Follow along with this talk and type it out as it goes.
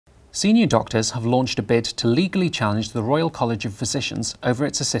Senior doctors have launched a bid to legally challenge the Royal College of Physicians over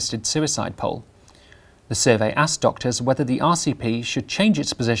its assisted suicide poll. The survey asked doctors whether the RCP should change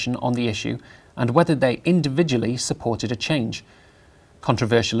its position on the issue and whether they individually supported a change.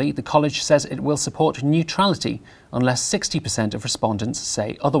 Controversially, the college says it will support neutrality unless 60% of respondents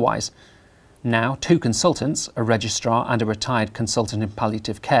say otherwise. Now, two consultants, a registrar and a retired consultant in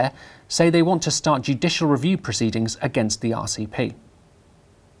palliative care, say they want to start judicial review proceedings against the RCP.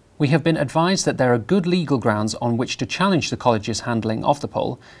 We have been advised that there are good legal grounds on which to challenge the college's handling of the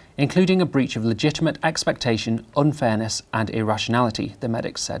poll, including a breach of legitimate expectation, unfairness and irrationality, the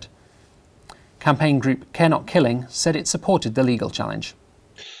medics said. Campaign group Care Not Killing said it supported the legal challenge.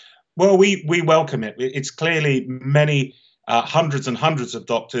 Well, we welcome it. It's clearly many hundreds and hundreds of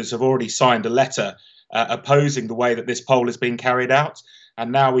doctors have already signed a letter opposing the way that this poll is being carried out.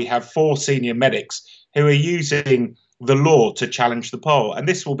 And now we have 4 senior medics who are using the law to challenge the poll. And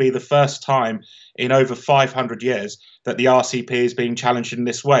this will be the first time in over 500 years that the RCP is being challenged in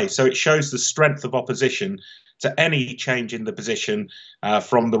this way. So it shows the strength of opposition to any change in the position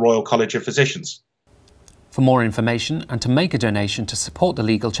from the Royal College of Physicians. For more information and to make a donation to support the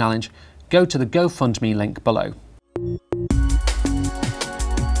legal challenge, go to the GoFundMe link below.